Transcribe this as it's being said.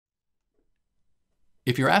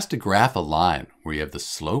If you're asked to graph a line where you have the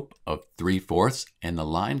slope of 3/4 and the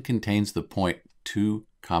line contains the point 2,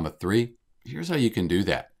 3, here's how you can do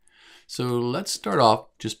that. So let's start off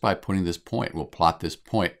just by putting this point. We'll plot this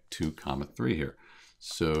point 2, 3 here.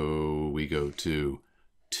 So we go to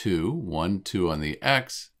 2, 1, 2 on the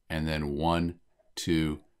x, and then 1,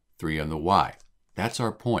 2, 3 on the y. That's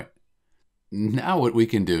our point. Now what we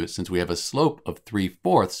can do, since we have a slope of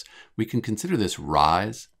 3/4, we can consider this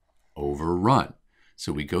rise over run.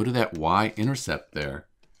 So we go to that y-intercept there,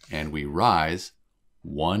 and we rise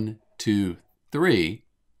 1, 2, 3,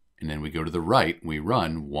 and then we go to the right, we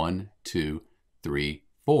run 1, 2, 3,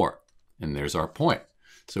 4. And there's our point.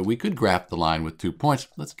 So we could graph the line with 2 points.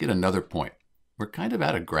 Let's get another point. We're kind of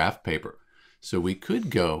out of graph paper. So we could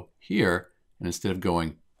go here, and instead of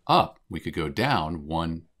going up, we could go down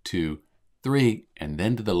 1, 2, 3, and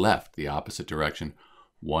then to the left, the opposite direction,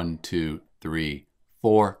 1, 2, 3,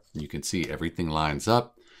 4. And you can see everything lines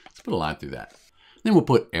up. Let's put a line through that. Then we'll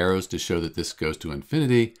put arrows to show that this goes to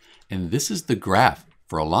infinity. And this is the graph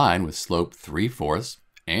for a line with slope 3/4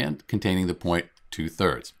 and containing the point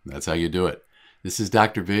 2/3. That's how you do it. This is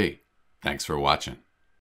Dr. B. Thanks for watching.